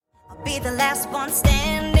be the last one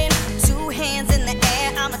standing. 2 hands in the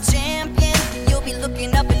air, I'm a champion. You'll be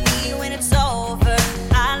looking up at me when it's over.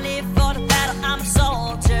 I live for the battle, I'm a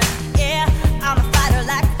soldier. Yeah, I'm a fighter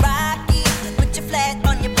like Rocky. Put your flag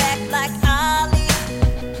on your back like Ali.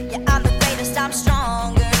 Yeah, I'm the greatest, I'm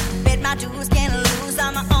stronger. Bet my dues, can't lose,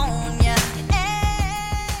 I'ma own ya.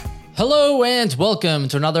 Hello and welcome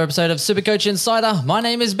to another episode of Supercoach Insider. My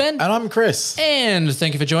name is Ben. And I'm Chris. And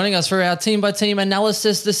thank you for joining us for our team-by-team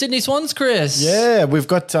analysis, the Sydney Swans, Chris. Yeah, we've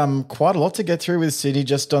got quite a lot to get through with Sydney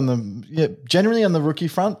just on generally on the rookie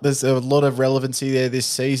front. There's a lot of relevancy there this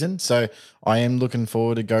season. So I am looking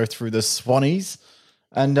forward to go through the Swannies.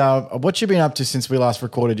 And what you been up to since we last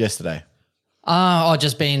recorded yesterday? I've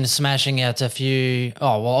just been smashing out a few.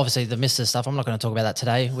 Obviously the Mr. stuff. I'm not going to talk about that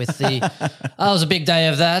today. With the, it was a big day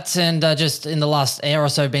of that, and just in the last hour or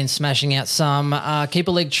so, been smashing out some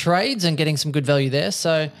Keeper League trades and getting some good value there.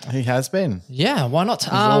 So He has been. yeah, why not?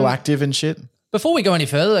 He's all active and shit. Before we go any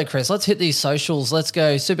further though, Chris, let's hit these socials. Let's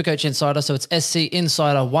go Supercoach Insider. So it's SC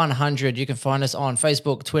Insider 100. You can find us on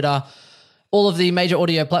Facebook, Twitter, all of the major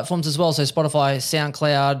audio platforms as well. So Spotify,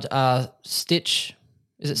 SoundCloud, Stitch.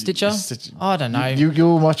 Is it Stitcher? I don't know.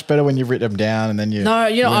 You're much better when you've written them down and then you. No,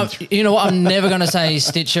 you know what? I'm never going to say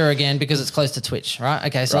Stitcher again because it's close to Twitch, right?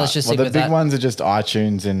 Okay, so let's just stick with that. The big ones are just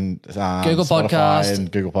iTunes and Google Spotify Podcast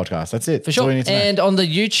and Google Podcast. That's it. For sure. And on the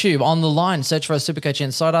YouTube, on the line, search for a Supercoach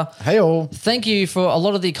Insider. Hey all. Thank you for a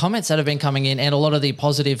lot of the comments that have been coming in and a lot of the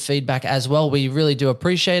positive feedback as well. We really do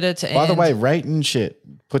appreciate it. By the way, rate and shit.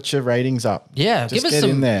 Put your ratings up. Yeah, just give us get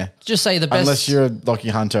some in there. Just say the best. Unless you're a Lockie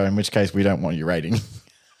Hunter, in which case we don't want your rating.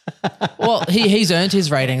 Well, he's earned his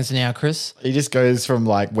ratings now, Chris. He just goes from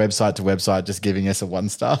like website to website, just giving us a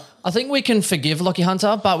 1-star. I think we can forgive Lockie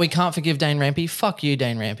Hunter, but we can't forgive Dane Rampy. Fuck you,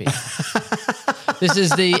 Dane Rampy. This is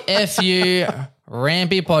the FU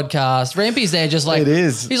Rampy podcast. Rampy's there just like... It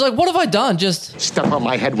is. He's like, what have I done? Just... Step on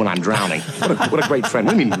my head when I'm drowning. What a great friend.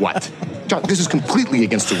 What do you mean what? John, this is completely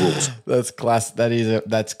against the rules.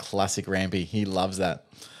 That's classic Rampy. He loves that.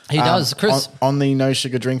 He does. Chris. On the no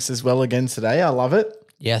sugar drinks as well again today. I love it.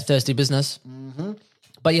 Yeah, thirsty business. Mm-hmm.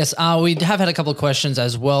 But yes, we have had a couple of questions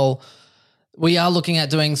as well. We are looking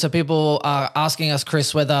at doing, so people are asking us,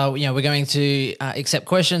 Chris, whether we're going to accept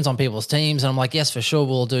questions on people's teams. And I'm like, yes, for sure.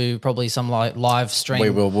 We'll do probably some live stream.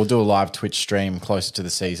 We will. We'll do a live Twitch stream closer to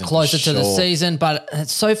the season. Closer to the season, but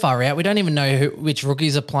it's so far out. We don't even know which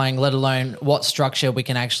rookies are playing, let alone what structure we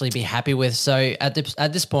can actually be happy with. So at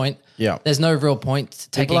this point, there's no real point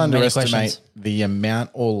taking many questions. People underestimate the amount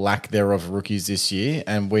or lack thereof of rookies this year,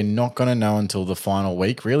 and we're not going to know until the final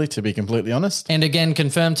week, really, to be completely honest. And again,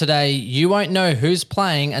 confirmed today, you won't know who's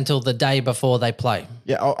playing until the day before they play.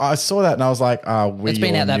 Yeah, I saw that and I was like, it's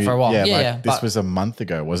been out there for a while. This was a month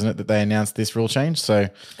ago, wasn't it, that they announced this rule change? So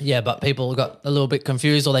yeah, but people got a little bit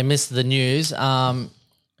confused or they missed the news.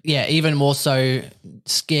 Even more so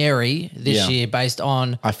scary this year based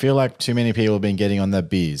on... I feel like too many people have been getting on the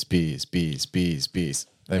beers.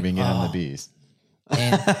 They've been getting on the beers.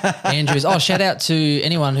 And Andrews. Shout out to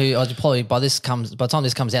anyone who probably by the time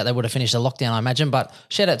this comes out, they would have finished the lockdown, I imagine. But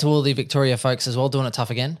shout out to all the Victoria folks as well, doing it tough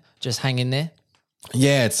again. Just hang in there.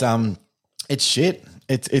 Yeah, it's shit.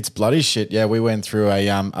 It's bloody shit. Yeah, we went through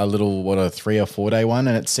a little 3 or 4 day one,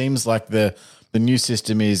 and it seems like the new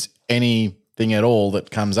system is anything at all that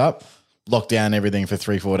comes up, lock down everything for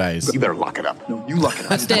 3-4 days. You better lock it up. No, you lock it up.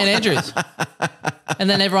 That's Dan Andrews. And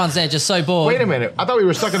then everyone's there just so bored. Wait a minute. I thought we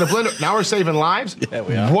were stuck in the blender. Now we're saving lives? Yeah,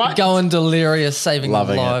 we are. What? Going delirious, saving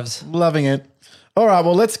lives. Loving it. All right,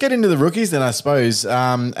 well, let's get into the rookies then, I suppose.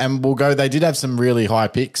 And we'll go. They did have some really high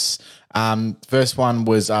picks. First one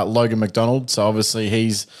was Logan McDonald. So obviously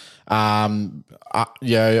he's right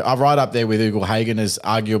up there with Ugle Hagen as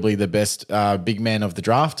arguably the best big man of the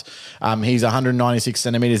draft. He's 196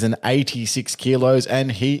 centimeters and 86 kilos,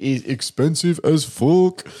 and he is expensive as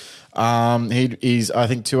fuck. He's I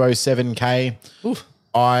think 207K. Oof.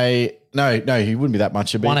 No, he wouldn't be that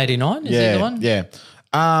much. 189 is he the one? Yeah.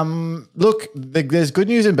 Look, there's good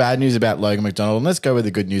news and bad news about Logan McDonald, and let's go with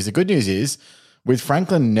the good news. The good news is, with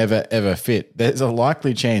Franklin never ever fit, there's a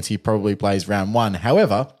likely chance he probably plays round 1.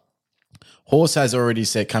 However, Horse has already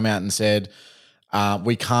come out and said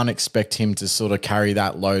we can't expect him to sort of carry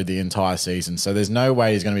that load the entire season. So there's no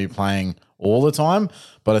way he's going to be playing all the time,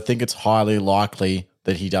 but I think it's highly likely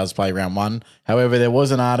that he does play round 1. However, there was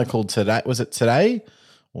an article today, was it today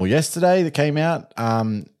or yesterday, that came out,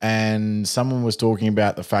 and someone was talking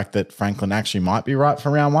about the fact that Franklin actually might be right for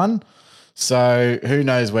round 1. So who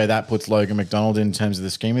knows where that puts Logan McDonald in terms of the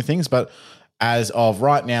scheme of things. But as of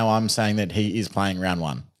right now, I'm saying that he is playing round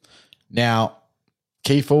 1. Now,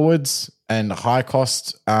 key forwards and high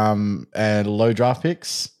cost and low draft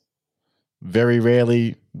picks, very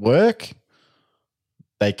rarely work.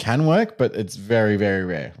 They can work, but it's very, very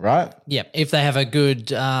rare, right? Yeah, if they have a good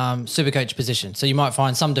Supercoach position. So you might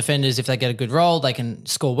find some defenders, if they get a good role, they can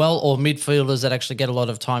score well, or midfielders that actually get a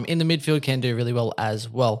lot of time in the midfield can do really well as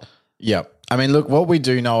well. Yeah. I mean, look, what we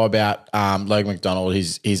do know about Logan McDonald,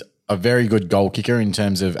 he's a very good goal kicker in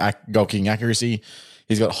terms of goal kicking accuracy.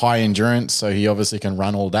 He's got high endurance, so he obviously can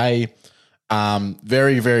run all day.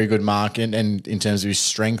 Very, very good mark and in terms of his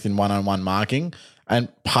strength in one-on-one marking. And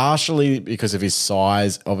partially because of his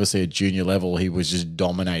size, obviously at junior level, he was just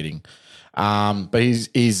dominating. But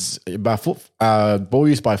he's by foot, ball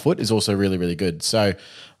use by foot is also really, really good. So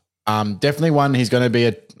definitely one, he's going to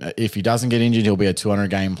be if he doesn't get injured, he'll be a 200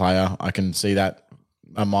 game player. I can see that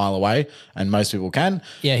a mile away, and most people can.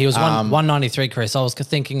 Yeah, he was 193, Chris. I was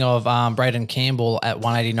thinking of Braden Campbell at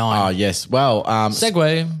 189. Oh, yes. Well,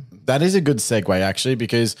 segue. That is a good segue, actually,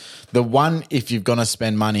 because the one, if you're going to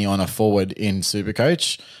spend money on a forward in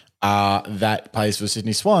Supercoach that plays for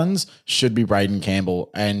Sydney Swans, should be Braden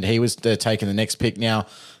Campbell. And he was taking the next pick. Now,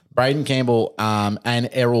 Braden Campbell and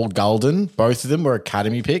Errol Gulden, both of them were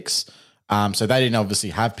academy picks. So they didn't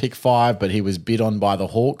obviously have pick 5, but he was bid on by the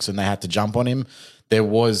Hawks and they had to jump on him. He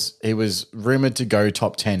was rumoured to go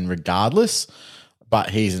top 10 regardless,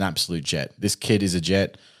 but he's an absolute jet. This kid is a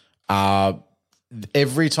jet.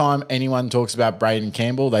 Every time anyone talks about Braden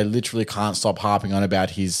Campbell, they literally can't stop harping on about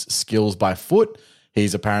his skills by foot.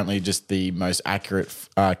 He's apparently just the most accurate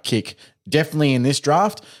kick, definitely in this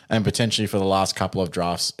draft and potentially for the last couple of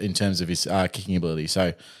drafts in terms of his kicking ability.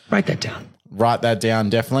 So write that down. Write that down,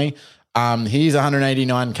 definitely. He's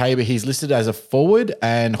 189K, but he's listed as a forward,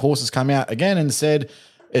 and Horse has come out again and said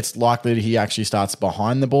it's likely that he actually starts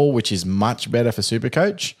behind the ball, which is much better for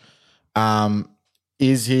Supercoach.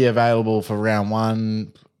 Is he available for round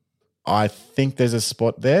 1? I think there's a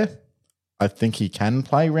spot there. I think he can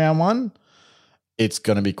play round 1. It's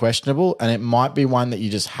going to be questionable, and it might be one that you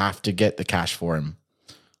just have to get the cash for him.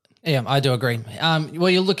 Yeah, I do agree. Well,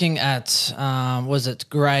 you're looking at, was it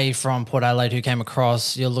Gray from Port Adelaide who came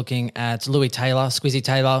across? You're looking at Louis Taylor, Squizzy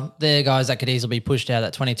Taylor. They're guys that could easily be pushed out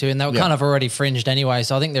at 22, and they were kind of already fringed anyway.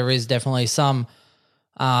 So I think there is definitely some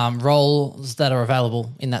roles that are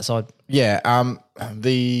available in that side. Yeah,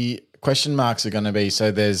 the question marks are going to be,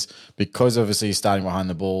 so there's, because obviously he's starting behind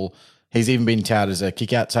the ball, he's even been touted as a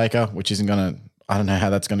kick-out taker, which isn't going to, I don't know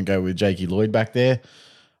how that's going to go with Jakey Lloyd back there.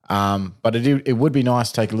 But it would be nice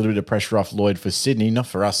to take a little bit of pressure off Lloyd for Sydney, not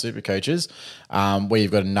for us super coaches, where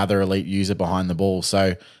you've got another elite user behind the ball.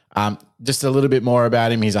 So just a little bit more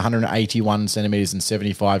about him. He's 181 centimeters and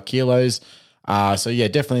 75 kilos. So yeah,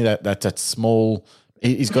 definitely that's small.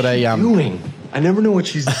 He's got a doing. I never know what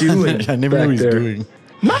she's doing. I never know what he's doing.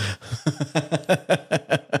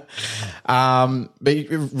 But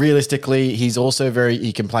realistically, he's also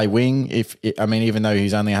he can play wing. Even though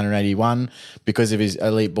he's only 181, because of his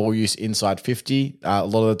elite ball use inside 50, a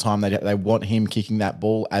lot of the time they want him kicking that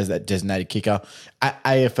ball as that designated kicker. At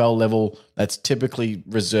AFL level, that's typically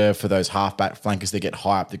reserved for those halfback flankers that get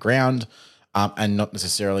high up the ground. And not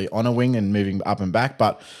necessarily on a wing and moving up and back.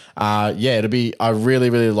 But I really,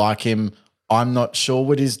 really like him. I'm not sure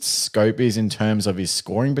what his scope is in terms of his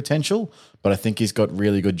scoring potential, but I think he's got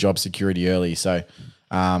really good job security early. So,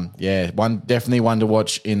 definitely one to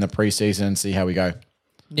watch in the preseason and see how we go.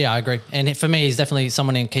 Yeah, I agree. And for me, he's definitely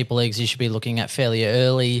someone in keeper leagues you should be looking at fairly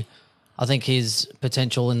early. I think his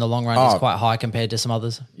potential in the long run is quite high compared to some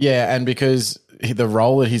others. Yeah, and because the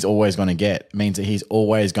role that he's always going to get means that he's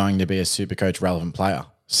always going to be a Supercoach relevant player.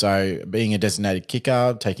 So being a designated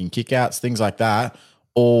kicker, taking kickouts, things like that,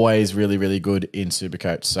 always really, really good in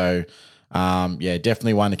Supercoach. So,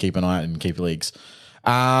 definitely one to keep an eye on in keeper leagues.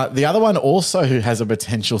 The other one also has a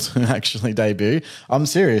potential to actually debut. I'm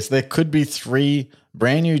serious. There could be 3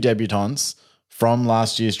 brand new debutants from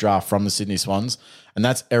last year's draft from the Sydney Swans, and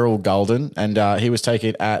that's Errol Gulden, and he was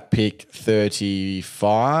taken at pick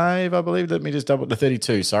 35, I believe. Let me just double the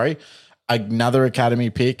 32. Sorry, another academy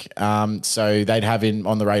pick. So they'd have him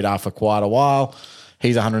on the radar for quite a while.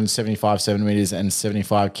 He's 175 centimeters and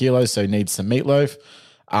 75 kilos, so needs some meatloaf.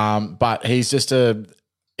 But he's just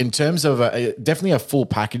in terms of definitely a full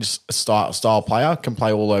package style player, can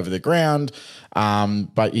play all over the ground.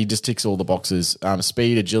 But he just ticks all the boxes: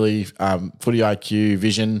 speed, agility, footy IQ,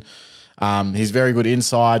 vision. He's very good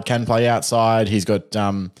inside, can play outside. He's got,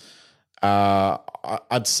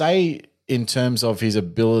 I'd say in terms of his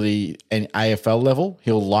ability in AFL level,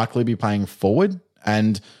 he'll likely be playing forward.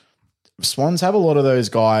 And Swans have a lot of those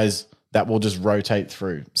guys that will just rotate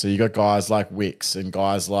through. So you got guys like Wicks and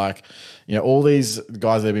guys like, all these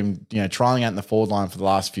guys that have been, trialing out in the forward line for the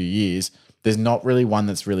last few years. there's not really one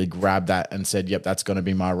that's really grabbed that and said, yep, that's going to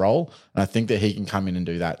be my role. And I think that he can come in and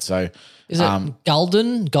do that. So Is it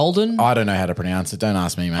Golden? I don't know how to pronounce it. Don't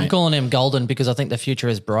ask me, mate. I'm calling him Golden because I think the future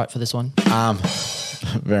is bright for this one.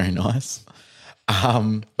 Very nice.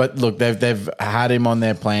 But look, they've had him on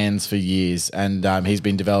their plans for years, and he's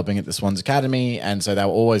been developing at the Swans Academy, and so they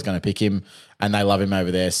were always going to pick him, and they love him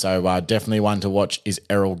over there. So definitely one to watch is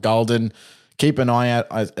Errol Golden. Keep an eye out,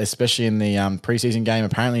 especially in the preseason game.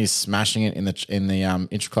 Apparently, he's smashing it in the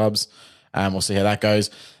intra-clubs. We'll see how that goes.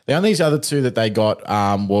 The only other two that they got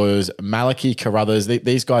was Malachi Carruthers.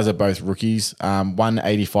 These guys are both rookies,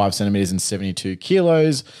 185 centimeters and 72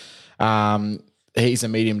 kilos. He's a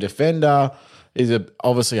medium defender. He's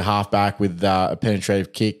obviously a halfback with a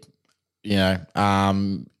penetrative kick. You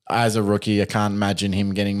know, as a rookie, I can't imagine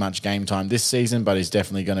him getting much game time this season, but he's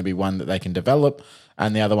definitely going to be one that they can develop.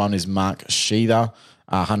 And the other one is Mark Sheether,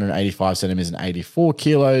 185 centimeters and 84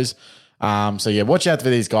 kilos. So yeah, watch out for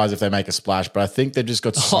these guys if they make a splash. But I think they've just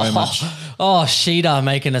got so much. Oh, Sheeta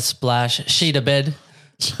making a splash. Sheeta bed.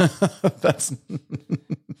 That's.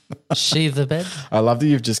 Sheet the bed. I love that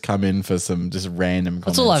you've just come in for some just random comments.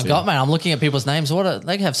 That's all I've here. got, man. I'm looking at people's names.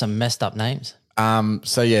 They have some messed up names.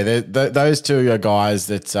 So yeah, those two are guys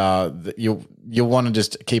that you'll want to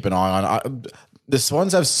just keep an eye on. The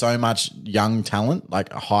Swans have so much young talent,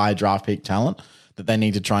 like high draft pick talent, that they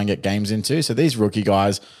need to try and get games into. So these rookie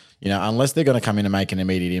guys, you know, unless they're going to come in and make an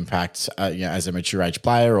immediate impact, you know, as a mature age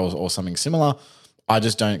player or something similar, I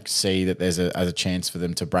just don't see that there's a chance for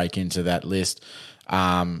them to break into that list.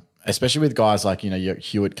 Especially with guys like, you know, your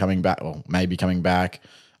Hewitt coming back, or maybe coming back,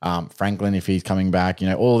 Franklin if he's coming back, you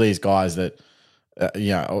know, all these guys that,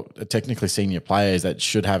 you know, are technically senior players that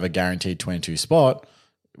should have a guaranteed 22 spot.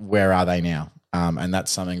 Where are they now? And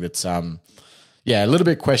that's something that's, a little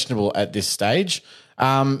bit questionable at this stage.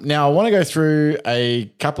 Now, I want to go through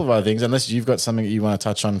a couple of other things, unless you've got something that you want to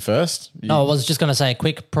touch on first. No, I was just going to say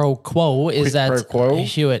quick pro quo is that pro quo?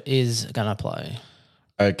 Hewitt is going to play.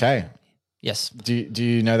 Okay. Yes. Do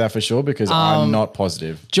you know that for sure? Because I'm not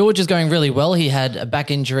positive. George is going really well. He had a back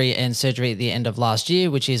injury and surgery at the end of last year,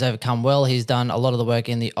 which he's overcome well. He's done a lot of the work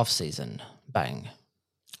in the off-season. Bang.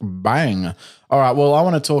 Bang. All right, well, I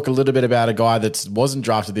want to talk a little bit about a guy that wasn't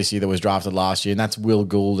drafted this year that was drafted last year, and that's Will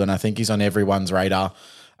Gould, and I think he's on everyone's radar.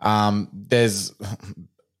 There's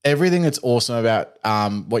everything that's awesome about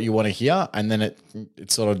what you want to hear, and then it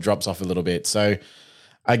sort of drops off a little bit. So,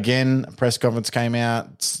 again, a press conference came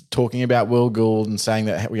out talking about Will Gould and saying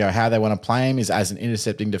that, you know, how they want to play him is as an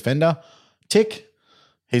intercepting defender. Tick.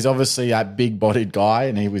 He's obviously a big-bodied guy,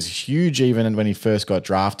 and he was huge even when he first got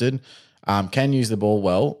drafted. Can use the ball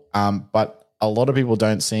well, but a lot of people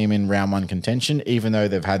don't see him in round one contention, even though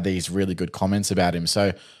they've had these really good comments about him.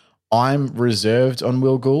 So I'm reserved on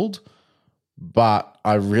Will Gould, but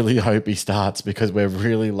I really hope he starts because we're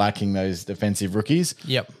really lacking those defensive rookies.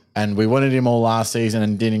 Yep. And we wanted him all last season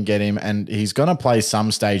and didn't get him, and he's going to play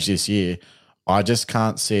some stage this year. I just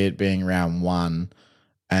can't see it being round one,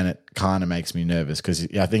 and it kind of makes me nervous because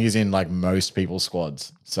I think he's in like most people's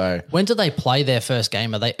squads. So When do they play their first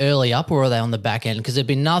game? Are they early up or are they on the back end? Because it'd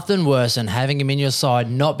be nothing worse than having him in your side,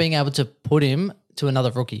 not being able to put him to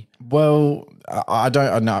another rookie. well, I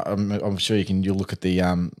don't know. I'm sure you'll look at the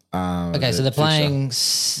Okay, so they're playing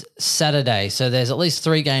Saturday. So there's at least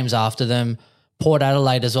 3 games after them. Port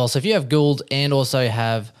Adelaide as well. So if you have Gould and also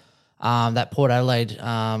have that Port Adelaide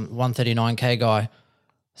 139K guy,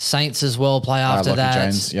 Saints as well play after Lachie that.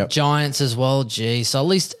 Jones, yep. Giants as well. Gee, so at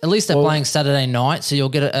least they're playing Saturday night, so you'll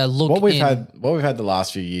get a look. What we've had the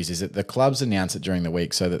last few years is that the clubs announce it during the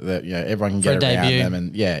week so that everyone can get around debut. them,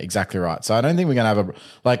 and yeah, exactly right. So I don't think we're going to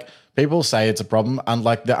have people say it's a problem.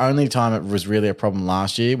 Unlike the only time it was really a problem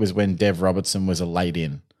last year was when Dev Robertson was a late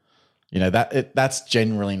in. You know, that's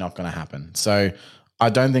generally not going to happen. So I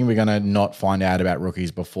don't think we're going to not find out about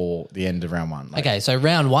rookies before the end of round one. Okay, so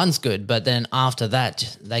round one's good, but then after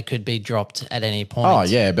that, they could be dropped at any point. Oh,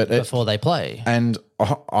 yeah, but before they play. And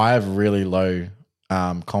I have really low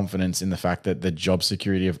confidence in the fact that the job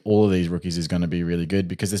security of all of these rookies is going to be really good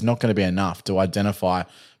because there's not going to be enough to identify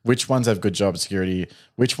which ones have good job security,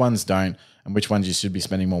 which ones don't, and which ones you should be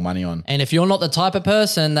spending more money on. And if you're not the type of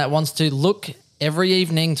person that wants to look every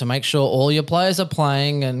evening to make sure all your players are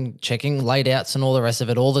playing and checking late outs and all the rest of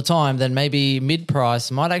it all the time, then maybe mid-price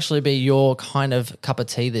might actually be your kind of cup of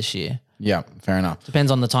tea this year. Yeah, fair enough.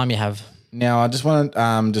 Depends on the time you have. Now, I just want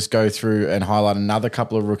to just go through and highlight another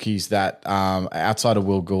couple of rookies that outside of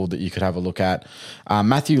Will Gould that you could have a look at.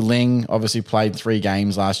 Matthew Ling obviously played 3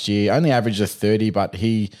 games last year, only averaged a 30, but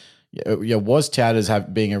he was touted as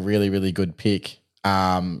being a really, really good pick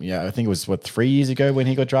Yeah, I think it was 3 years ago when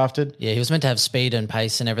he got drafted. Yeah, he was meant to have speed and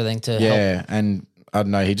pace and everything to help. Yeah, and I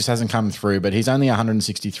don't know, he just hasn't come through. But he's only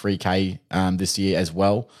 163K this year as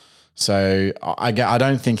well. So I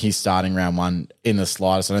don't think he's starting round one in the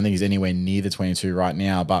slightest. I don't think he's anywhere near the 22 right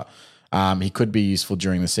now, but he could be useful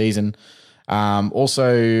during the season.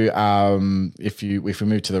 Also, if we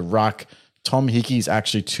move to the ruck, Tom Hickey's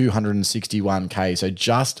actually 261K, so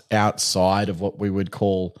just outside of what we would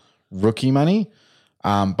call rookie money.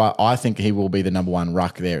 But I think he will be the number one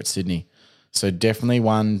ruck there at Sydney. So definitely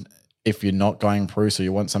one, if you're not going Bruce or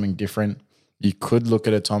you want something different, you could look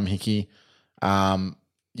at a Tom Hickey.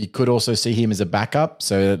 You could also see him as a backup.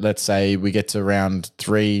 So let's say we get to round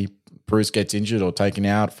 3, Bruce gets injured or taken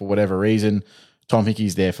out for whatever reason, Tom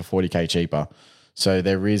Hickey's there for 40K cheaper. So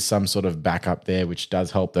there is some sort of backup there, which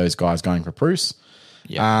does help those guys going for Bruce.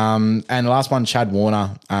 Yeah. And the last one, Chad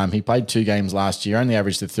Warner. He played 2 games last year, only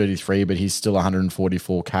averaged at 33, but he's still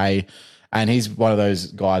 144K. And he's one of those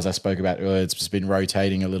guys I spoke about earlier. It's just been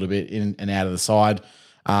rotating a little bit in and out of the side.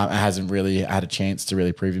 And hasn't really had a chance to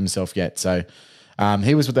really prove himself yet. So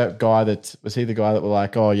he was with that guy was he the guy that were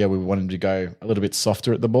like, oh yeah, we wanted him to go a little bit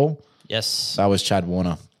softer at the ball? Yes. That was Chad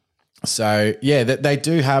Warner. So yeah, they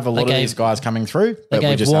do have a lot of these guys coming through. They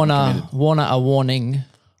gave Warner a warning.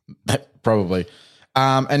 Probably.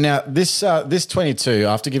 And now this 22,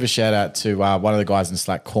 I have to give a shout out to one of the guys in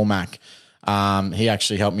Slack, Cormac. He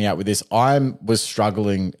actually helped me out with this. I was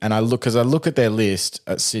struggling, and I look at their list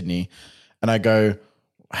at Sydney, and I go,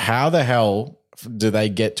 how the hell do they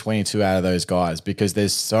get 22 out of those guys? Because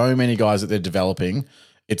there's so many guys that they're developing.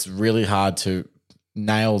 It's really hard to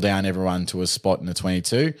nail down everyone to a spot in the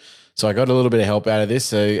 22. So I got a little bit of help out of this.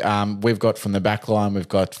 So we've got from the back line, we've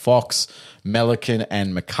got Fox, Melican,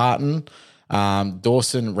 and McCartan.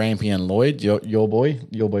 Dawson, Rampy, and Lloyd, your boy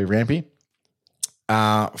Rampy.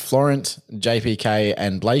 Florent, JPK,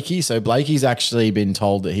 and Blakey. So Blakey's actually been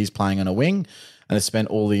told that he's playing on a wing and has spent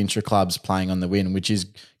all the intra-clubs playing on the wing, which is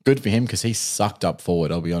good for him because he sucked up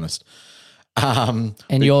forward, I'll be honest. And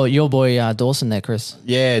your boy Dawson there, Chris.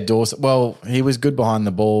 Yeah, Dawson. Well, he was good behind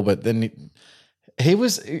the ball, but then he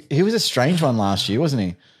was a strange one last year, wasn't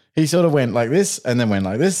he? He sort of went like this, and then went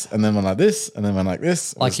like this, and then went like this, and then went like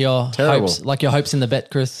this. Like your hopes in the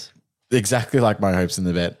bet, Chris. Exactly like my hopes in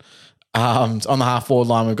the bet. On the half forward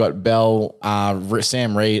line, we've got Bell,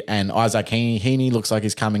 Sam Reed, and Isaac Heaney. Heaney looks like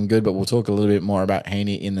he's coming good, but we'll talk a little bit more about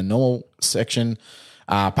Heaney in the normal section.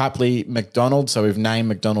 Papley, McDonald. So we've named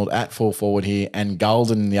McDonald at full forward here, and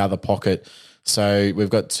Golden in the other pocket. So we've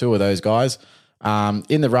got 2 of those guys.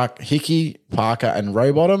 In the ruck, Hickey, Parker, and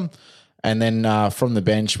Rowbottom. And then from the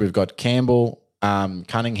bench, we've got Campbell,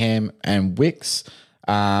 Cunningham, and Wicks.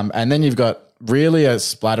 And then you've got really a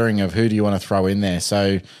splattering of who do you want to throw in there.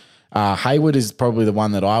 So Hayward is probably the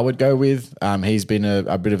one that I would go with. He's been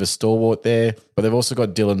a bit of a stalwart there. But they've also got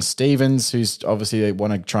Dylan Stevens, who's obviously they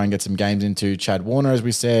want to try and get some games into. Chad Warner, as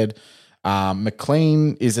we said.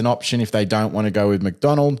 McLean is an option if they don't want to go with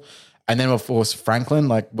McDonald. And then, of course, Franklin,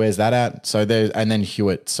 like where's that at? So and then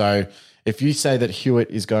Hewitt. So if you say that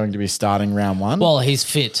Hewitt is going to be starting round 1. Well, he's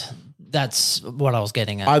fit. That's what I was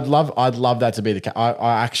getting at. I'd love that to be the case.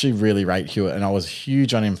 I actually really rate Hewitt, and I was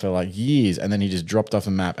huge on him for like years, and then he just dropped off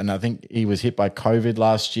the map. And I think he was hit by COVID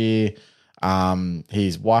last year.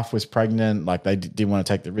 His wife was pregnant. Like they didn't want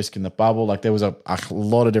to take the risk in the bubble. Like there was a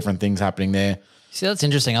lot of different things happening there. See, that's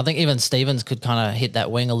interesting. I think even Stevens could kind of hit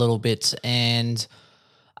that wing a little bit, and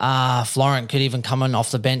Florent could even come in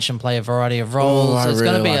off the bench and play a variety of roles. I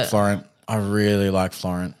really like Florent. I really like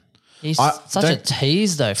Florent. He's such a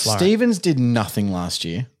tease, though, Florent. Stevens did nothing last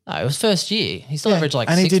year. No, it was first year. He still averaged like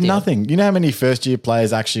 60. And he did nothing. You know how many first-year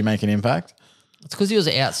players actually make an impact? It's because he was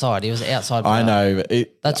outside. He was outside player. I know.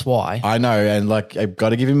 That's why. I know, and like I've got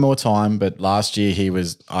to give him more time, but last year he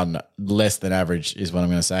was less than average is what I'm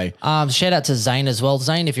going to say. Shout out to Zane as well.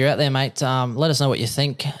 Zane, if you're out there, mate, let us know what you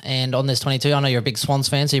think. And on this 22, I know you're a big Swans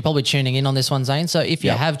fan, so you're probably tuning in on this one, Zane. So if you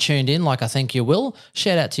have tuned in, like I think you will,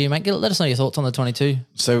 shout out to you, mate. Let us know your thoughts on the 22.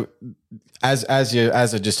 So as I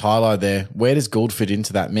just highlighted there, where does Gould fit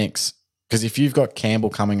into that mix? Because if you've got Campbell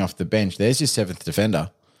coming off the bench, there's your 7th defender.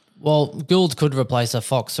 Well, Gould could replace a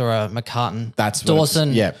Fox or a McCartan. That's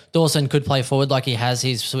Dawson. Dawson could play forward like he has.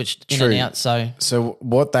 He's switched in and out. So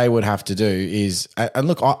what they would have to do is, and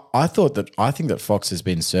look, I think that Fox has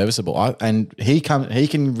been serviceable, and he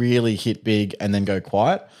can really hit big and then go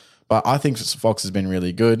quiet. But I think Fox has been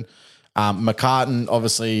really good. McCartan,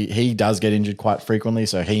 obviously, he does get injured quite frequently,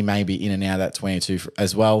 so he may be in and out of that 22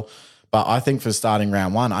 as well. But I think for starting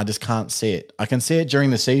round 1, I just can't see it. I can see it during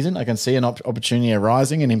the season. I can see an opportunity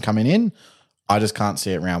arising and him coming in. I just can't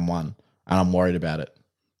see it round 1, and I'm worried about it.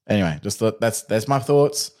 Anyway, just that's my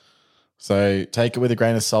thoughts. So take it with a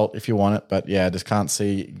grain of salt if you want it. But yeah, I just can't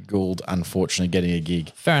see Gould, unfortunately, getting a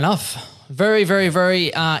gig. Fair enough. Very, very,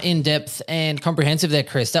 very in-depth and comprehensive there,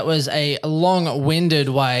 Chris. That was a long-winded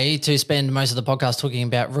way to spend most of the podcast talking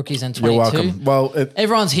about rookies and 22. You're welcome. Well,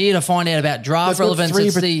 everyone's here to find out about draft relevance.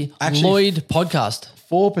 It's the Lloyd podcast.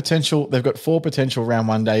 They've got 4 potential round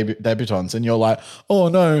 1 debutants, and you're like, oh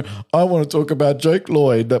no, I want to talk about Jake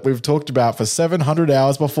Lloyd that we've talked about for 700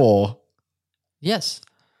 hours before. Yes.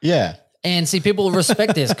 Yeah. And see, people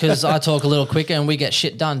respect this because I talk a little quicker and we get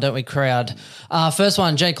shit done, don't we, crowd? First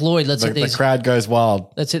one, Jake Lloyd. Let's hit these. The crowd goes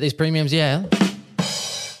wild. Let's hit these premiums, yeah.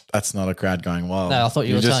 That's not a crowd going wild. No, I thought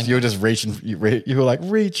you were telling. You were just reaching. You were like,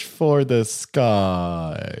 reach for the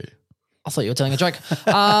sky. I thought you were telling a joke.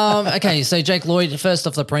 Okay, so Jake Lloyd, first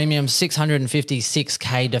off the premium,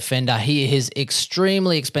 656K defender. He is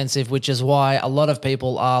extremely expensive, which is why a lot of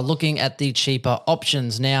people are looking at the cheaper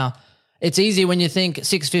options. Now, it's easy when you think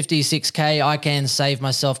 656K, I can save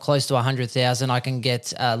myself close to 100,000. I can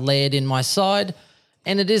get Laird in my side.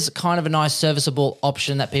 And it is kind of a nice serviceable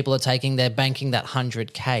option that people are taking. They're banking that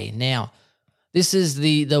 100K. Now, this is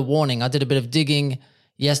the warning. I did a bit of digging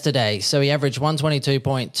yesterday. So he averaged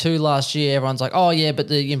 122.2 last year. Everyone's like, oh, yeah, but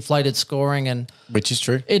the inflated scoring. And which is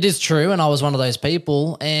true. It is true, and I was one of those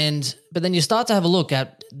people. But then you start to have a look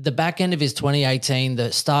at the back end of his 2018,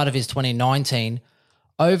 the start of his 2019.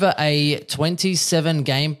 Over a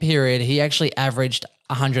 27-game period, he actually averaged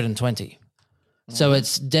 120. So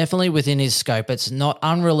it's definitely within his scope. It's not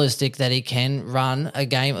unrealistic that he can run a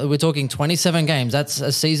game. We're talking 27 games. That's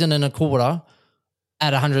a season and a quarter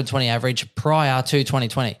at 120 average prior to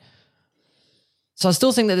 2020. So I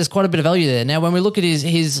still think that there's quite a bit of value there. Now, when we look at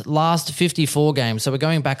his last 54 games, so we're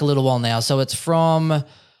going back a little while now. So it's from where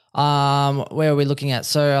are we looking at?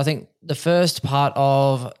 So I think the first part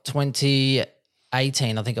of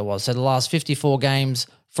 2018, I think it was. So the last 54 games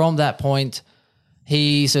from that point,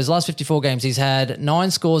 his last 54 games, he's had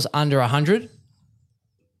 9 scores under 100,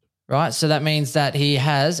 right? So that means that he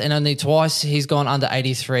has, and only twice he's gone under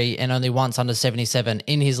 83 and only once under 77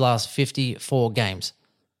 in his last 54 games.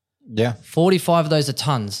 Yeah. 45 of those are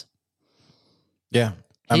tons. Yeah.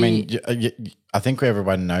 I mean, I think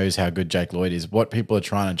everybody knows how good Jake Lloyd is. What people are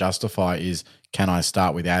trying to justify is, can I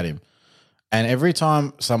start without him? And every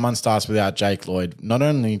time someone starts without Jake Lloyd, not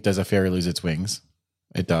only does a fairy lose its wings,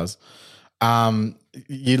 it does,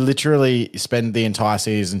 you literally spend the entire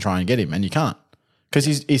season trying to get him, and you can't because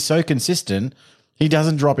he's so consistent. He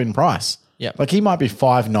doesn't drop in price. Yeah, like he might be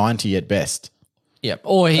 $590 at best. Yep.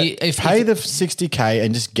 Or pay the $60K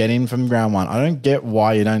and just get him from round 1. I don't get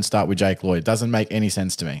why you don't start with Jake Lloyd. It doesn't make any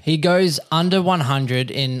sense to me. He goes under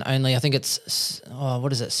 100 in only, I think it's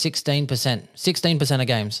 16% of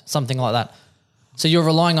games, something like that. So you're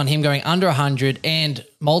relying on him going under 100 and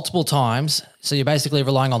multiple times. So you're basically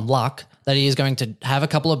relying on luck that he is going to have a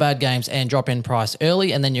couple of bad games and drop in price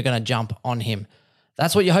early, and then you're going to jump on him.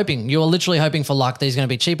 That's what you're hoping. You're literally hoping for luck that he's going to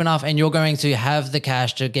be cheap enough and you're going to have the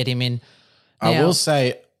cash to get him in. Now,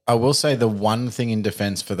 I will say the one thing in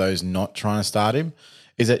defense for those not trying to start him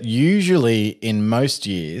is that usually in most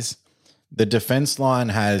years, the defense line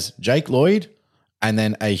has Jake Lloyd and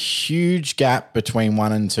then a huge gap between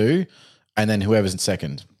 1 and 2 and then whoever's in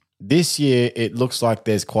second. This year, it looks like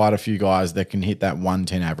there's quite a few guys that can hit that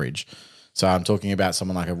 110 average. So I'm talking about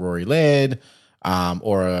someone like a Rory Laird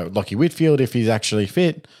or a Lockie Whitfield if he's actually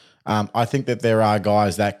fit. I think that there are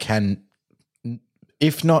guys that can,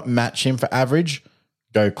 if not match him for average,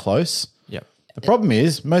 go close. Yep. The problem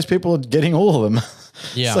is most people are getting all of them.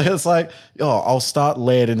 Yeah. So it's like, I'll start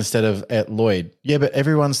Laird instead of at Lloyd. Yeah, but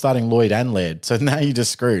everyone's starting Lloyd and Laird. So now you're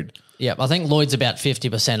just screwed. Yeah, I think Lloyd's about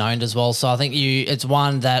 50% owned as well. So I think it's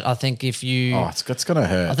one that I think if you... Oh, it's going to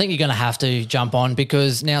hurt. I think you're going to have to jump on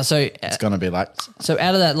because now... It's going to be like... So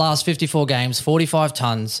out of that last 54 games, 45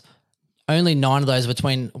 tons, only 9 of those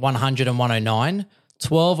between 100 and 109.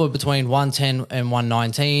 12 were between 110 and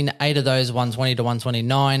 119. 8 of those 120 to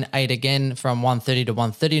 129. 8 again from 130 to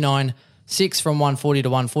 139. 6 from 140 to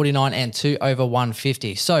 149 and 2 over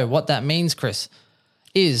 150. So what that means, Chris,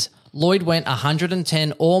 is... Lloyd went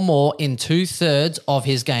 110 or more in 2/3 of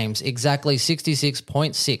his games, exactly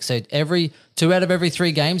 66.6. So 2 out of every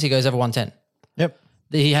 3 games, he goes over 110. Yep.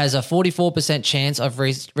 He has a 44% chance of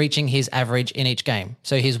reaching his average in each game.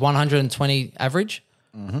 So his 120 average,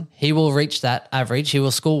 he will reach that average. He will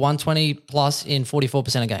score 120 plus in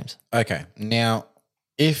 44% of games. Okay. Now,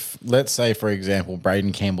 if, let's say, for example,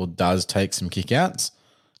 Braden Campbell does take some kickouts,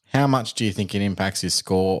 how much do you think it impacts his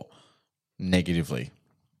score negatively?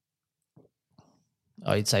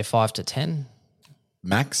 Oh, you'd say 5 to 10.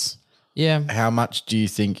 Max? Yeah. How much do you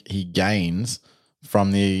think he gains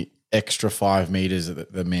from the extra 5 meters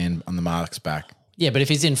that the man on the mark's back. Yeah, but if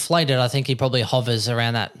he's inflated, I think he probably hovers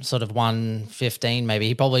around that sort of 115 maybe.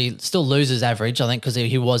 He probably still loses average, I think, because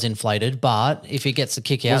he was inflated. But if he gets the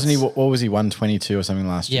kick out. Wasn't he, what was he, 122 or something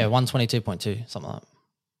last year? Yeah, 122.2, something like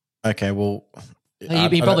that. Okay, well.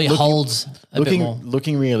 He probably holds a bit more.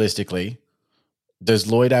 Looking realistically, does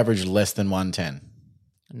Lloyd average less than 110?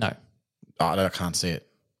 No. Oh, I can't see it.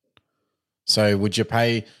 So would you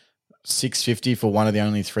pay $650 for one of the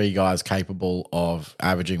only 3 guys capable of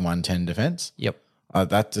averaging 110 defense? Yep.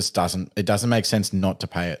 That just doesn't make sense not to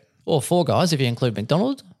pay it. Or 4 guys if you include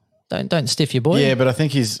McDonald. Don't stiff your boy. Yeah, but I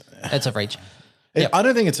think It's a reach. I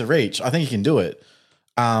don't think it's a reach. I think he can do it.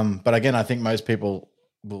 But again, I think most people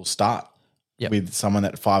will start with someone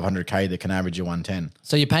at 500K that can average you 110.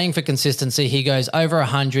 So you're paying for consistency. He goes over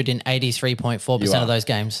 100 in 83.4% of those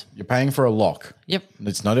games. You're paying for a lock. Yep.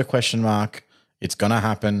 It's not a question mark. It's going to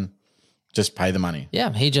happen. Just pay the money.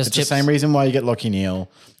 Yeah, he just It's chips. the same reason why you get Lockie Neal.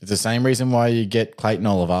 It's the same reason why you get Clayton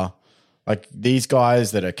Oliver. Like these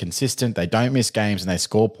guys that are consistent, they don't miss games and they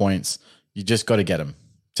score points. You just got to get them.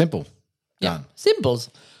 Simple. Done. Simples.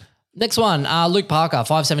 Next one, Luke Parker,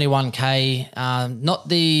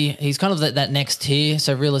 571K. He's kind of that next tier.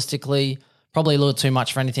 So realistically, probably a little too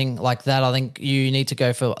much for anything like that. I think you need to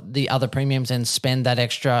go for the other premiums and spend that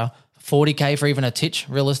extra 40K for even a titch,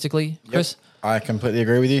 realistically, Chris. Yep. I completely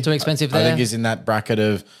agree with you. Too expensive I there. think he's in that bracket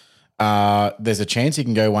of there's a chance he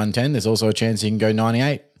can go 110. There's also a chance he can go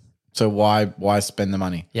 98. So why spend the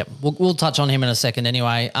money? Yep. We'll touch on him in a second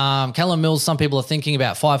anyway. Callum Mills, some people are thinking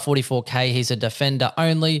about 544K. He's a defender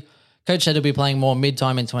only. Coach said he'll be playing more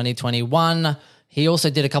mid-time in 2021. He also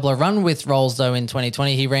did a couple of run-with roles, though, in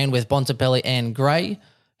 2020. He ran with Bontempelli and Gray.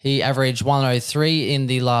 He averaged 103 in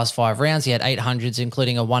the last 5 rounds. He had 800s,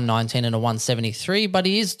 including a 119 and a 173, but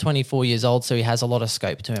he is 24 years old, so he has a lot of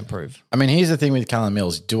scope to improve. I mean, here's the thing with Callum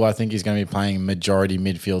Mills. Do I think he's going to be playing majority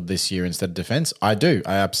midfield this year instead of defense? I do.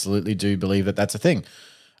 I absolutely do believe that that's a thing.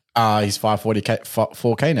 He's 540K,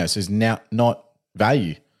 4K now, so he's now not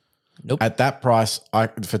value. Nope. At that price,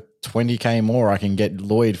 for 20K more, I can get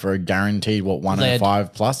Lloyd for a guaranteed,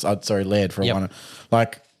 105 plus? Laird for a 1.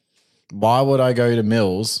 Like, why would I go to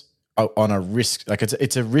Mills on a risk? Like,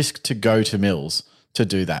 it's a risk to go to Mills to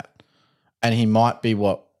do that. And he might be,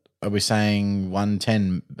 what are we saying,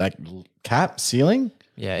 110, like cap, ceiling?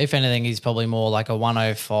 Yeah, if anything, he's probably more like a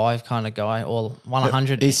 105 kind of guy or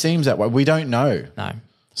 100. He seems that way. We don't know. No.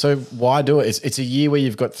 So why do it? It's a year where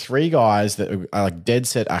you've got 3 guys that are like dead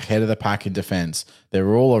set ahead of the pack in defense.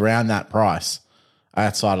 They're all around that price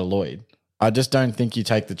outside of Lloyd. I just don't think you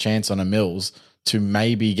take the chance on a Mills to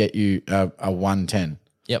maybe get you a 110.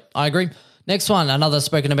 Yep, I agree. Next one, another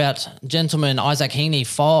spoken about gentleman, Isaac Heaney,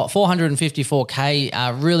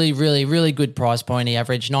 454K, really, really, really good price point. He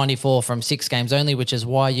averaged 94 from 6 games only, which is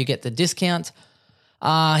why you get the discount.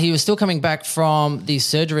 He was still coming back from the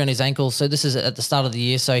surgery on his ankle, so this is at the start of the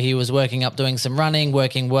year. So he was working up, doing some running,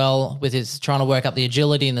 working well with trying to work up the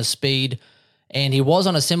agility and the speed. And he was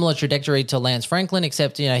on a similar trajectory to Lance Franklin,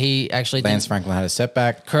 except he actually Lance Franklin had a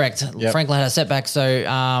setback. Correct. Yep. Franklin had a setback, so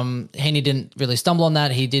Heaney didn't really stumble on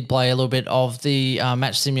that. He did play a little bit of the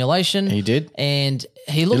match simulation. He did. And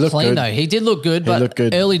he looked clean, good. though. He did look good, but looked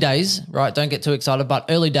good. Early days, right? Don't get too excited, but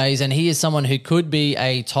early days, and he is someone who could be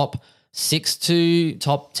a top 6 to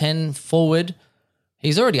top 10 forward.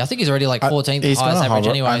 I think he's already like 14th highest average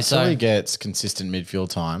anyway. Until he gets consistent midfield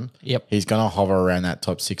time, Yep. he's going to hover around that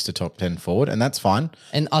top 6 to top 10 forward, and that's fine.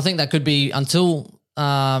 And I think that could be until,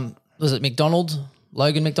 Logan McDonald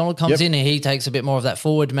comes in and he takes a bit more of that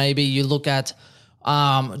forward. Maybe you look at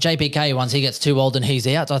JPK once he gets too old and he's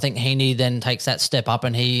out. I think Heaney then takes that step up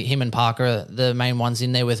and him and Parker are the main ones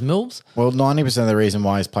in there with Mills. Well, 90% of the reason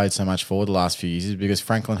why he's played so much forward the last few years is because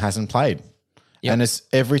Franklin hasn't played. Yep. And it's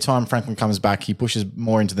every time Franklin comes back, he pushes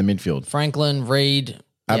more into the midfield. Franklin, Reed.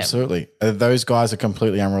 Absolutely. Those guys are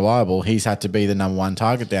completely unreliable. He's had to be the number 1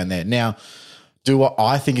 target down there. Now, do what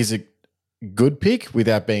I think is a good pick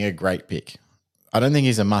without being a great pick. I don't think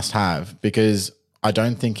he's a must-have because I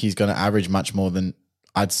don't think he's going to average much more than,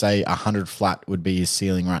 I'd say, 100 flat would be his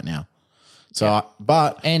ceiling right now. So,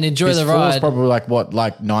 and enjoy his the floor's ride. probably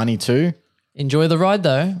like 92. Enjoy the ride,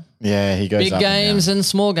 though. Yeah, he goes big up games and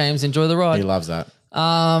small games. Enjoy the ride. he loves that.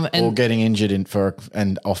 And or getting injured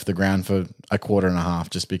and off the ground for a quarter and a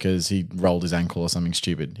half just because he rolled his ankle or something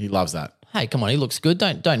stupid. He loves that. hey, come on, he looks good.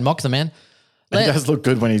 Don't mock the man. He does look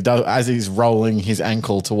good when he does as he's rolling his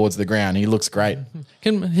ankle towards the ground. He looks great.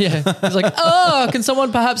 He's like, can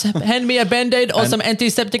someone perhaps hand me a Band-Aid or some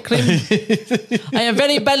antiseptic cream? I am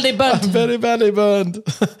very badly burnt. Very badly burned.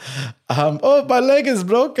 My leg is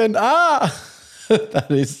broken.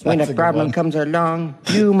 That's When a a good problem one. comes along,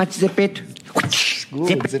 you must zip it.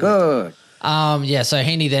 Zip it good. Yeah, so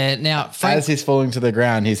Heaney there. Now, Frank, As he's falling to the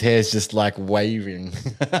ground, his hair's just like waving.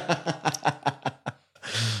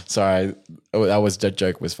 Sorry, that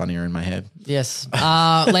joke was funnier in my head. yes.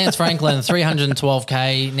 Lance Franklin,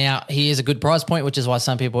 312K. Now, he is a good price point, which is why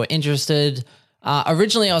some people are interested.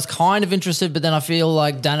 Originally, I was kind of interested, but then I feel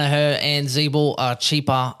like Danaher and Zeeble are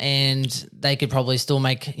cheaper and they could probably still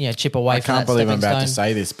make, chip away I from can't that believe I'm stepping about to stone.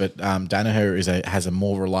 say this, but Danaher has a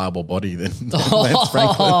more reliable body than Lance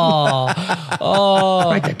Franklin.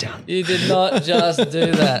 Write that down. You did not just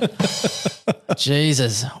do that.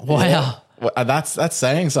 Jesus. Wow. Well, that's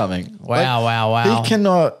saying something. Wow. He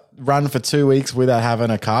cannot run for 2 weeks without having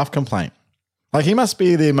a calf complaint. Like, he must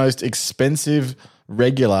be the most expensive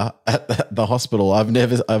regular at the hospital I've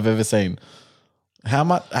ever seen. How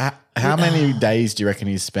many days do you reckon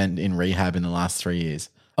he's spent in rehab in the last 3 years?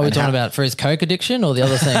 Are we talking about for his coke addiction or the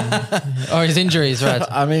other thing? Or his injuries, right?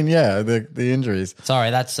 I mean, yeah, the injuries. Sorry,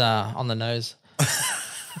 that's on the nose.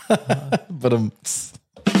 But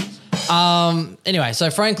Anyway, so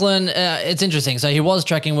Franklin, it's interesting. So he was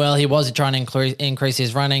tracking well. He was trying to increase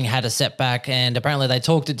his running, had a setback, and apparently they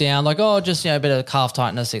talked it down like, just, a bit of calf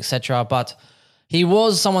tightness, etc. But he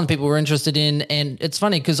was someone people were interested in. And it's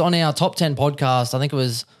funny because on our top 10 podcast, I think it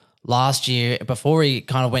was last year before he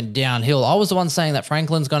kind of went downhill, I was the one saying that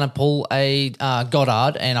Franklin's going to pull a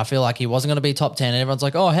Goddard, and I feel like he wasn't going to be top 10. And everyone's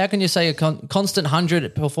like, how can you say a constant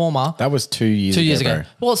 100 performer? that was 2 years 2 years ago. bro.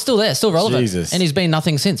 Well, it's still there, still relevant. Jesus. And he's been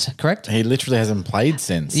nothing since, correct? He literally hasn't played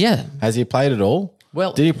since. Yeah. Has he played at all?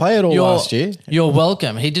 Well, did he play at all last year? You're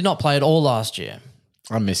welcome. He did not play at all last year.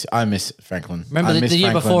 I miss Franklin. Remember I the miss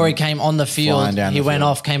year Franklin before he came on the field, flying down he the went field.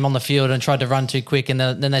 off, came on the field and tried to run too quick, and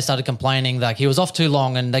then they started complaining like he was off too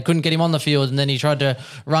long and they couldn't get him on the field, and then he tried to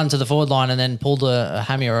run to the forward line and then pulled a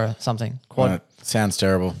hammy or something. Quad. Sounds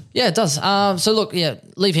terrible. Yeah, it does. So look,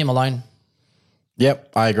 leave him alone.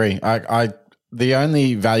 Yep, I agree. I the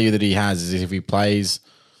only value that he has is if he plays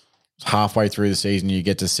halfway through the season, you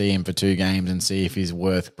get to see him for 2 games and see if he's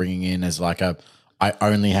worth bringing in as like I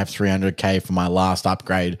only have 300K for my last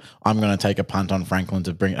upgrade. I'm going to take a punt on Franklin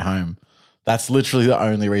to bring it home. That's literally the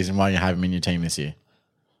only reason why you have him in your team this year.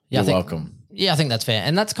 Yeah, You're welcome. Yeah, I think that's fair.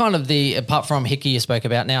 And that's kind of apart from Hickey you spoke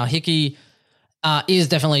about. Now, Hickey is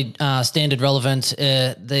definitely standard relevant.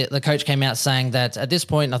 The coach came out saying that at this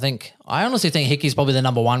point, I honestly think Hickey's probably the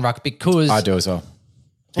number 1 ruck because I do as well.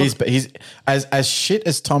 He's as shit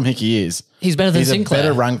as Tom Hickey is. He's better than Sinclair.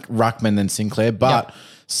 He's a better ruckman than Sinclair, but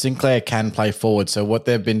Sinclair can play forward. So what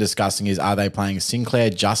they've been discussing is, are they playing Sinclair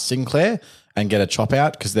and get a chop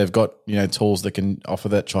out because they've got tools that can offer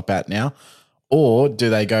that chop out now, or do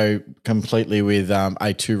they go completely with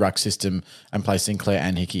a 2 ruck system and play Sinclair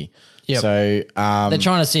and Hickey? Yep. So they're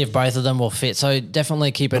trying to see if both of them will fit. So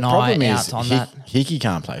definitely keep an eye out on that. Hickey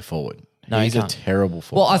can't play forward. No, he he's a can't. terrible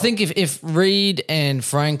forward. Well, I think if Reed and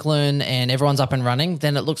Franklin and everyone's up and running,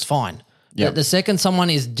 then it looks fine. Yep. The second someone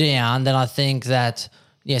is down, then I think that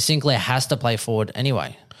Sinclair has to play forward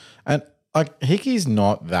anyway. And like Hickey's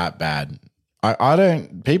not that bad. I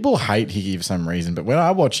don't. People hate Hickey for some reason, but when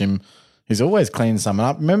I watch him, he's always cleaned someone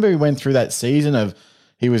up. Remember, he went through that season of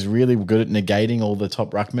he was really good at negating all the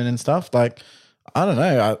top ruckmen and stuff. Like, I don't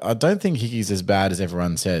know. I don't think Hickey's as bad as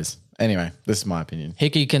everyone says. Anyway, this is my opinion.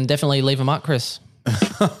 Hickey can definitely leave him up, Chris. I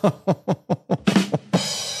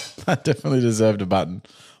definitely deserved a button.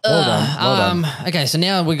 Well done. Okay, so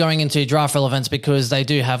now we're going into draft relevance because they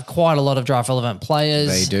do have quite a lot of draft relevant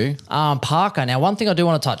players. They do. Parker. Now, one thing I do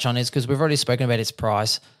want to touch on is because we've already spoken about his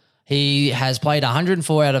price. He has played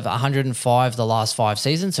 104 out of 105 the last 5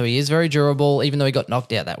 seasons, so he is very durable, even though he got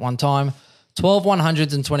knocked out that one time. 12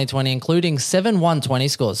 100s in 2020, including 7 120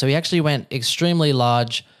 scores. So he actually went extremely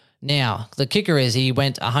large. Now, the kicker is he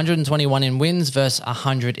went 121 in wins versus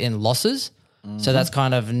 100 in losses. So that's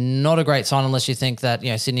kind of not a great sign unless you think that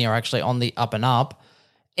Sydney are actually on the up and up.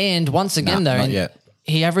 And once again, Not though, yet.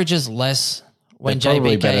 he averages less when They're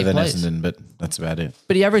probably JPK better than plays. Essendon, but that's about it.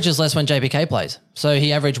 But he averages less when JPK plays. So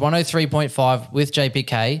he averaged 103.5 with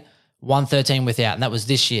JPK, 113 without, and that was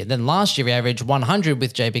this year. Then last year he averaged 100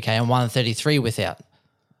 with JPK and 133 without.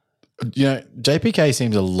 JPK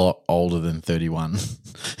seems a lot older than 31.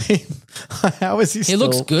 How is he? He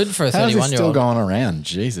looks good for a How is he 31-year-old. still going around?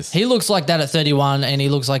 Jesus. He looks like that at 31 and he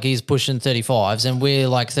looks like he's pushing 35s and we're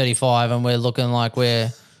like 35 and we're looking like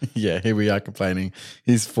we're... Yeah, here we are complaining.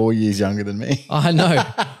 He's 4 years younger than me. I know.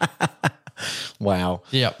 Wow.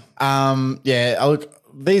 Yep. Look,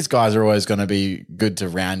 these guys are always going to be good to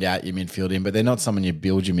round out your midfield in, but they're not someone you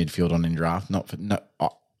build your midfield on in draft.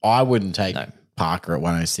 I wouldn't take Parker at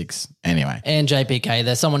 106 anyway. And JPK,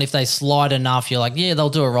 there's someone, if they slide enough, you're like, yeah, they'll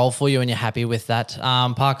do a role for you and you're happy with that.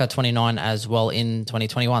 Parker 29 as well in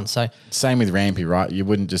 2021. So Same with Rampy, right? You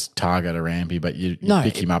wouldn't just target a Rampy, but you'd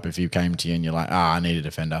pick him up if he came to you and you're like, I need a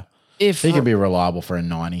defender. if He can be reliable for a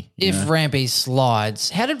 90. if Rampy slides,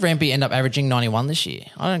 how did Rampy end up averaging 91 this year?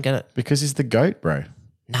 I don't get it. Because he's the GOAT, bro.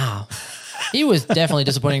 Nah, he was definitely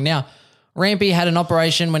disappointing. Now, Rampy had an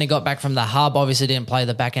operation when he got back from the hub. Obviously didn't play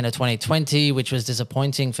the back end of 2020, which was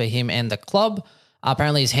disappointing for him and the club.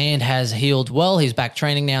 Apparently his hand has healed well. He's back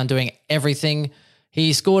training now and doing everything.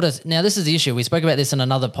 He scored now this is the issue. We spoke about this in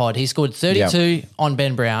another pod. He scored 32 on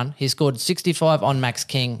Ben Brown. He scored 65 on Max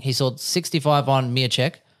King. He scored 65 on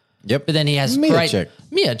Miacek. Yep. But then he has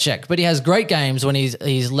Miacek. But he has great games when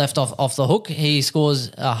he's left off the hook. He scores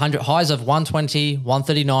 100 highs of 120,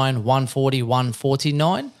 139, 140,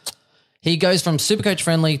 149. He goes from Supercoach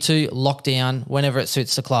friendly to lockdown whenever it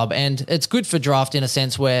suits the club. And it's good for draft in a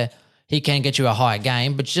sense where he can get you a higher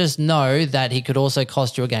game, but just know that he could also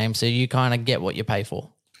cost you a game, so you kind of get what you pay for.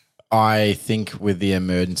 I think with the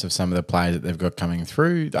emergence of some of the players that they've got coming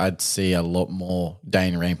through, I'd see a lot more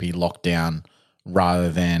Dane Rampy lockdown rather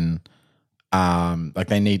than rather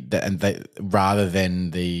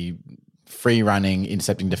than the free running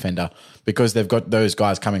intercepting defender, because they've got those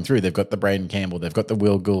guys coming through. They've got the Braden Campbell, they've got the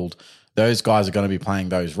Will Gould. Those guys are going to be playing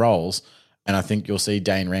those roles, and I think you'll see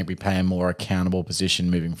Dane Rampy play a more accountable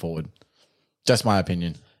position moving forward. Just my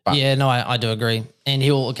opinion. But Yeah, no, I do agree. And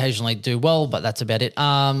he'll occasionally do well, but that's about it.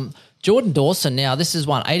 Jordan Dawson now, this is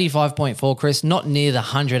 85.4, Chris, not near the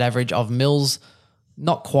 100 average of Mills.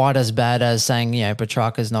 Not quite as bad as saying,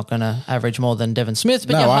 Petrarca's not going to average more than Devon Smith.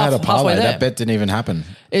 But no, I had a halfway parlay. there. That bet didn't even happen.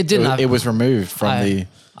 It didn't. It was removed from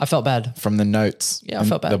I felt bad. from the notes. Yeah, I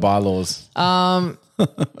felt bad. The bylaws.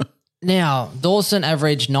 Now, Dawson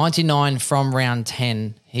averaged 99 from round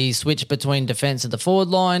 10. He switched between defense and the forward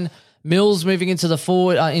line. Mills moving into the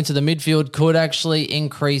midfield could actually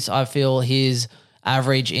increase, I feel, his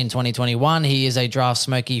average in 2021. He is a draft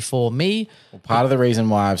smoky for me. Part of the reason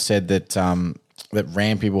why I've said that that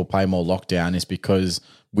Rampy will play more lockdown is because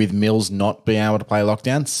with Mills not being able to play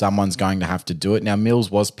lockdown, someone's going to have to do it. Now, Mills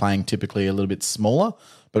was playing typically a little bit smaller,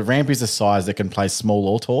 but Rampy's a size that can play small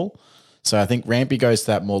or tall. So I think Rampy goes to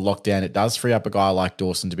that more lockdown. It does free up a guy like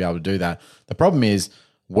Dawson to be able to do that. The problem is,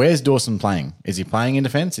 where's Dawson playing? Is he playing in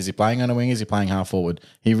defense? Is he playing on a wing? Is he playing half forward?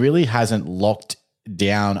 He really hasn't locked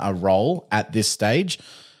down a role at this stage.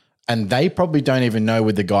 And they probably don't even know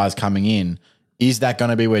with the guys coming in, is that going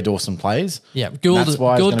to be where Dawson plays? Yeah, Gould That's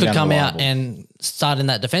why it's could gonna be come out unreliable. and start in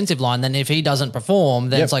that defensive line. Then if he doesn't perform,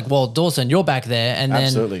 then it's like, well, Dawson, you're back there. And then,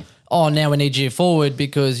 Absolutely. now we need you forward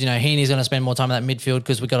because, Heaney's going to spend more time in that midfield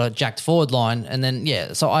because we've got a jacked forward line. And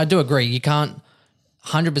then, so I do agree. You can't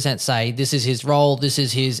 100% say this is his role, this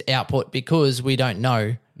is his output, because we don't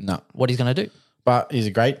know what he's going to do. But he's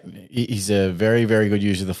a very, very good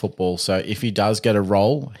user of the football. So if he does get a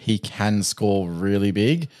role, he can score really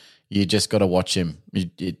big. You just got to watch him.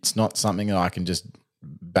 It's not something that I can just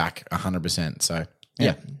back 100%. So,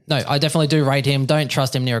 yeah. No, I definitely do rate him. Don't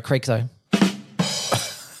trust him near a creek, though.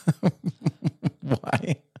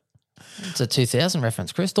 Why? It's a 2000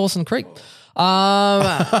 reference, Chris. Dawson Creek.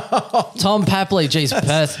 Tom Papley. Geez,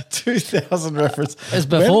 Perth. 2000 reference. It's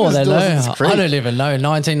before When was then, Dawson's though. Creek? I don't even know.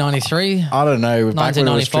 1993? I don't know. Back when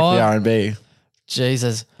it was strictly 1995? R&B.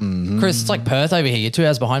 Jesus. Chris, it's like Perth over here. You're 2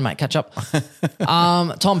 hours behind, mate. Catch up.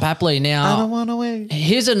 Tom Papley. Now, I don't want to wait.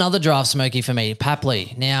 here's another draft smoky for me.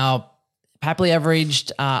 Papley. Now, Papley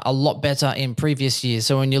averaged a lot better in previous years.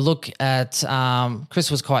 So when you look at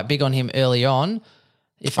Chris was quite big on him early on.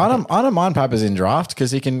 I don't mind Pappers in draft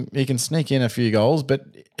because he can sneak in a few goals, but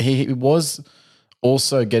he was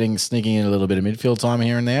also sneaking in a little bit of midfield time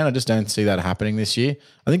here and there, and I just don't see that happening this year.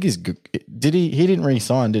 I think he's good. He didn't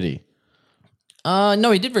re-sign, did he?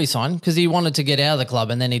 No, he did re-sign because he wanted to get out of the club,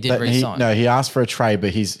 and then he did re-sign. He asked for a trade,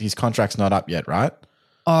 but his contract's not up yet, right?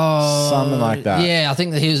 Oh, something like that. Yeah, I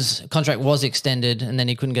think that his contract was extended, and then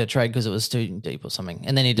he couldn't get a trade because it was too deep or something,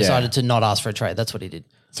 and then he decided to not ask for a trade. That's what he did.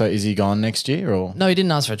 So is he gone next year or No, he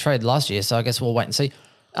didn't ask for a trade last year, so I guess we'll wait and see.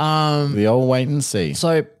 the old wait and see?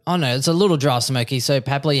 So, I know it's a little draft smoky. So,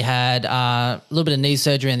 Papley had a little bit of knee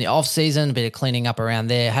surgery in the off season, a bit of cleaning up around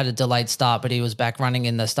there, had a delayed start, but he was back running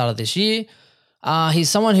in the start of this year. He's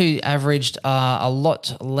someone who averaged a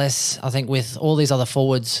lot less, I think, with all these other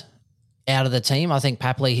forwards out of the team. I think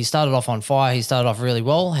Papley, he started off on fire. He started off really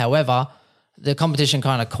well. However, the competition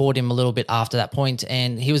kind of caught him a little bit after that point,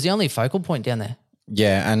 and he was the only focal point down there.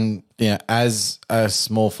 Yeah, and as a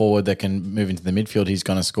small forward that can move into the midfield, he's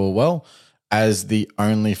going to score well. as the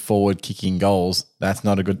only forward kicking goals, that's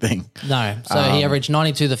not a good thing. No. So he averaged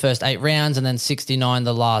 92 the first 8 rounds and then 69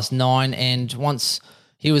 the last 9. And once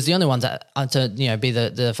he was the only one to be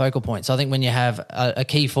the focal point. So I think when you have a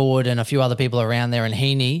key forward and a few other people around there and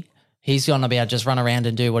he's going to be able to just run around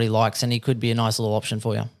and do what he likes, and he could be a nice little option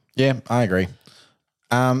for you. Yeah, I agree.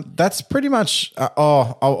 That's pretty much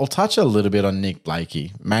I'll touch a little bit on Nick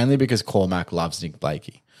Blakey, mainly because Cormac loves Nick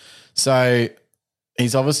Blakey. So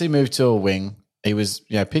he's obviously moved to a wing. He was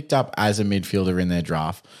picked up as a midfielder in their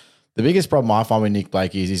draft. The biggest problem I find with Nick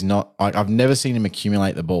Blakey is he's not I've never seen him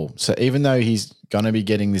accumulate the ball. So even though he's going to be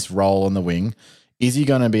getting this role on the wing, is he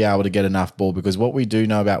going to be able to get enough ball? Because what we do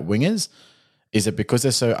know about wingers is that because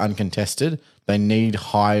they're so uncontested, they need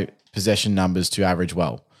high possession numbers to average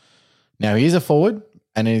well. Now, he's a forward,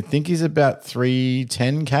 and I think he's about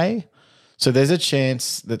 310K. So there's a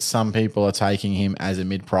chance that some people are taking him as a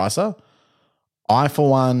mid-pricer. I, for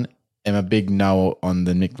one, am a big no on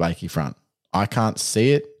the Nick Blakey front. I can't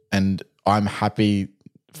see it, and I'm happy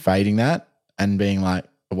fading that and being like,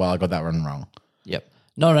 well, I got that one wrong. Yep.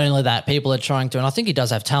 Not only that, people are trying to, and I think he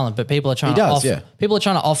does have talent, but people are trying people are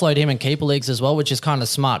trying to offload him in keeper leagues as well, which is kind of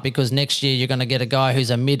smart because next year you're going to get a guy who's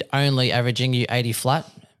a mid only averaging you 80 flat.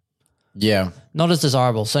 Yeah. Not as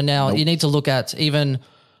desirable. So now you need to look at even,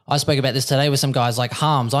 I spoke about this today with some guys like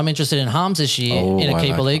Harms. I'm interested in Harms this year in a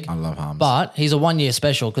keeper league. I love Harms. But he's a 1 year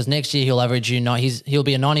special because next year he'll average he'll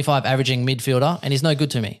be a 95 averaging midfielder and he's no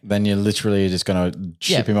good to me. Then you're literally just going to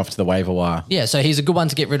ship him off to the waiver wire. Yeah, so he's a good one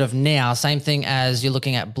to get rid of now. Same thing as you're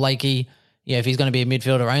looking at Blakey. Yeah, if he's going to be a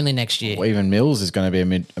midfielder only next year. Or even Mills is going to be a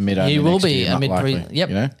mid only. He will next be year, a mid. likely,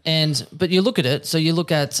 Yep. But you look at it. So you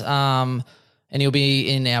look at and he'll be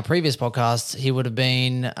in our previous podcast. He would have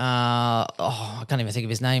been I can't even think of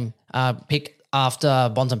his name. Pick after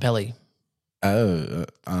Bontempelli. Oh,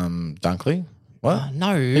 Dunkley? What?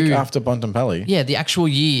 No. Pick after Bontempelli? Yeah, the actual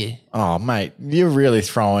year. Oh, mate, you're really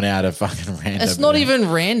throwing out a fucking random. It's not even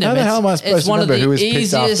random. How the hell am I supposed to remember who was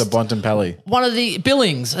picked after Bontempelli? One of the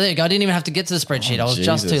Billings. There you go. I didn't even have to get to the spreadsheet. I was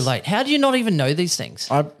just too late. How do you not even know these things?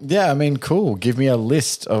 I mean, cool. Give me a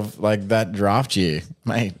list of like that draft year,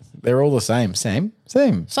 mate. They're all the same. Same.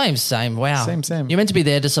 Wow. Same. You're meant to be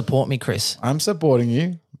there to support me, Chris. I'm supporting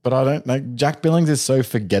you, but I don't know. Jack Billings is so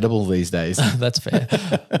forgettable these days. That's fair.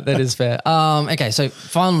 That is fair. Okay, so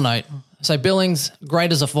final note. So Billings,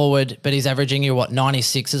 great as a forward, but he's averaging you,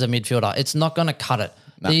 96 as a midfielder. It's not going to cut it.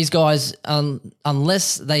 No. These guys,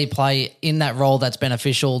 unless they play in that role that's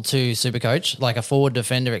beneficial to Supercoach, like a forward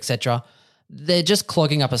defender, etc., they're just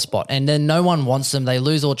clogging up a spot and then no one wants them. They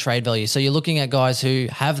lose all trade value. So you're looking at guys who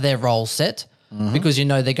have their role set because you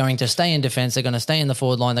know they're going to stay in defense, they're going to stay in the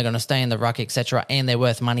forward line, they're going to stay in the ruck, etc., and they're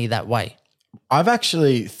worth money that way. I've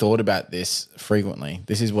actually thought about this frequently.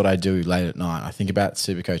 This is what I do late at night. I think about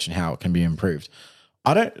Supercoach and how it can be improved.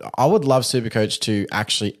 I would love Supercoach to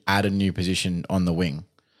actually add a new position on the wing.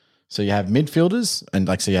 So you have midfielders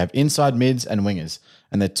and so you have inside mids and wingers,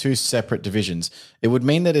 and they're two separate divisions. It would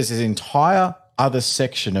mean that there's this entire other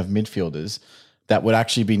section of midfielders that would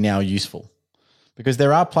actually be now useful, because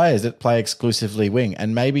there are players that play exclusively wing,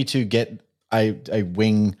 and maybe to get a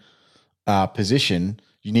wing position,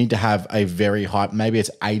 you need to have a very high, maybe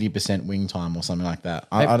it's 80% wing time or something like that.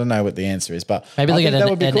 I don't know what the answer is, but maybe they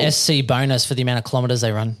get an SC bonus for the amount of kilometers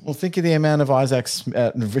they run. Well, think of the amount of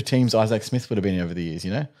teams Isaac Smith would have been over the years,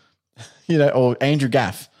 or Andrew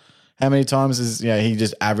Gaff. How many times has he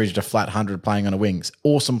just averaged a flat 100 playing on a wings?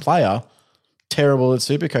 Awesome player, terrible at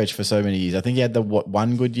Supercoach for so many years. I think he had the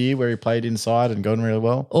one good year where he played inside and gone really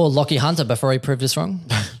well. Or Lockie Hunter before he proved us wrong.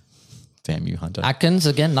 Damn you, Hunter. Atkins,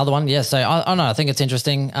 again, another one. Yeah, so I don't know. I think it's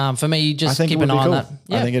interesting. For me, just keep an eye on that.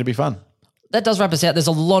 Yeah. I think it'd be fun. That does wrap us out. There's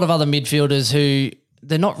a lot of other midfielders who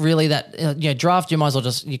they're not really that draft. You might as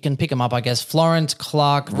well you can pick them up, I guess. Florent,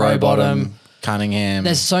 Clark, Rowbottom, Cunningham.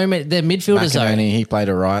 There's so many. They're midfielders though. He played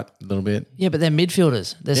a little bit. Yeah, but they're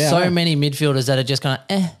midfielders. There's so many midfielders that are just kind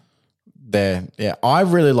of I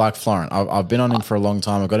really like Florent. I've been on him for a long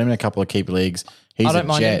time. I've got him in a couple of keeper leagues. He's a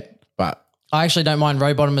jet, but I actually don't mind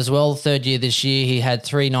Rowbottom as well. Third year this year, he had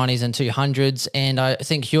 3 90s and 2 100s, and I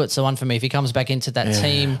think Hewitt's the one for me. If he comes back into that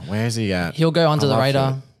team, where's he at? He'll go under the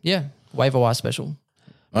radar. Hewitt. Yeah, waiver wire special.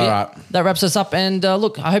 All right. That wraps us up. And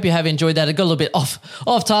look, I hope you have enjoyed that. It got a little bit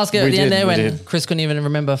off task at the end there when Chris couldn't even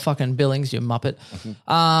remember fucking Billings, you muppet.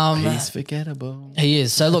 He's forgettable. He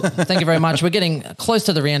is. So look, thank you very much. We're getting close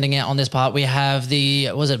to the rounding out on this part. We have the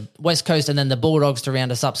West Coast and then the Bulldogs to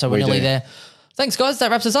round us up. So we're nearly there. Thanks, guys. That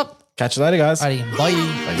wraps us up. Catch you later, guys. Alrighty, bye.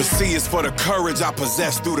 The C is for the courage I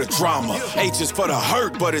possess through the drama. H is for the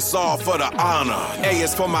hurt, but it's all for the honor. A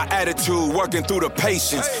is for my attitude, working through the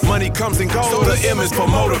patience. Money comes and goes, so the M is for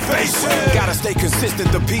motivation. Gotta stay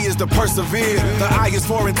consistent, the P is to persevere. The I is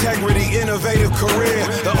for integrity, innovative career.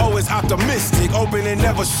 The O is optimistic, open and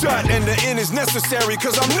never shut. And the N is necessary,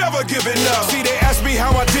 cause I'm never giving up. See, they ask me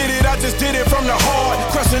how I did it, I just did it from the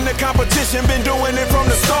heart. Crushing the competition, been doing it from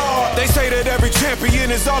the start. They say that every champion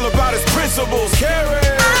is all about his principles.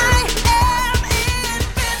 Carry.